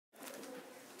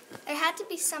had to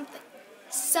be something.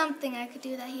 Something I could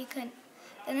do that he couldn't.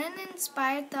 Then an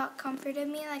inspired thought comforted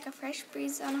me like a fresh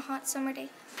breeze on a hot summer day.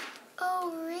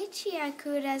 "Oh, Richie," I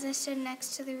cooed as I stood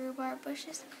next to the rhubarb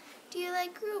bushes. "Do you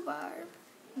like rhubarb?"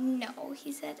 "No,"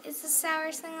 he said. "It's the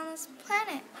sourest thing on this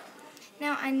planet."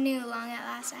 Now I knew long at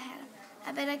last I had him.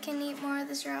 "I bet I can eat more of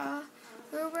this raw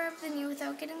rhubarb than you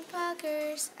without getting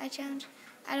puckers," I challenged.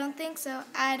 "I don't think so."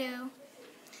 "I do."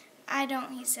 "I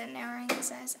don't," he said, narrowing his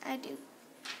eyes. "I do."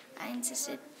 I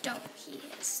insisted. "Don't," he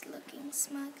hissed, looking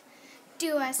smug.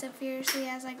 "Do," I said furiously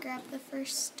as I grabbed the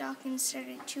first stalk and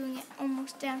started chewing it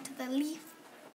almost down to the leaf.